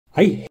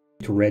I hate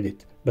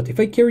Reddit, but if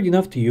I cared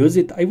enough to use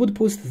it, I would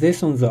post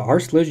this on the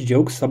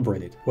r/jokes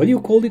subreddit. What do you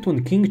call it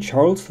when King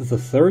Charles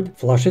III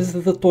flushes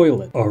the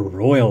toilet? A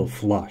royal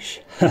flush.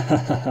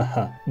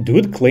 Hahaha.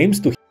 Dude claims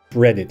to hate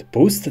Reddit,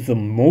 posts the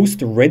most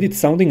Reddit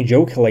sounding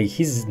joke like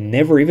he's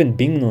never even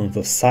been on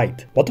the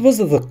site. What was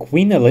the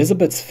Queen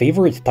Elizabeth's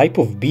favorite type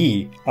of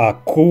bee? A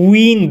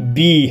queen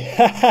bee.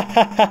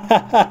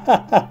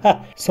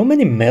 So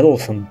many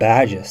medals and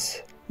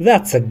badges.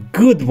 That's a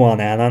good one,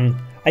 Anon.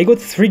 I got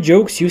 3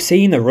 jokes you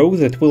say in a row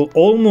that will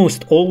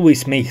almost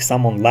always make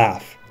someone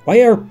laugh.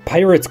 Why are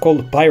pirates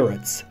called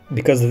pirates?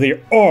 Because they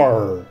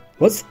are.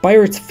 What's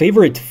pirate's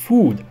favorite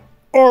food?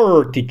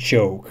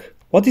 Artichoke.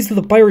 What is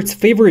the pirate's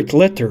favorite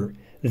letter?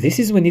 This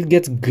is when it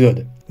gets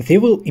good. They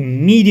will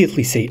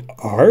immediately say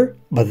R,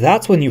 but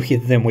that's when you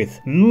hit them with,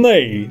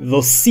 "Nay,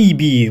 the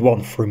CB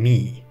one for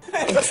me."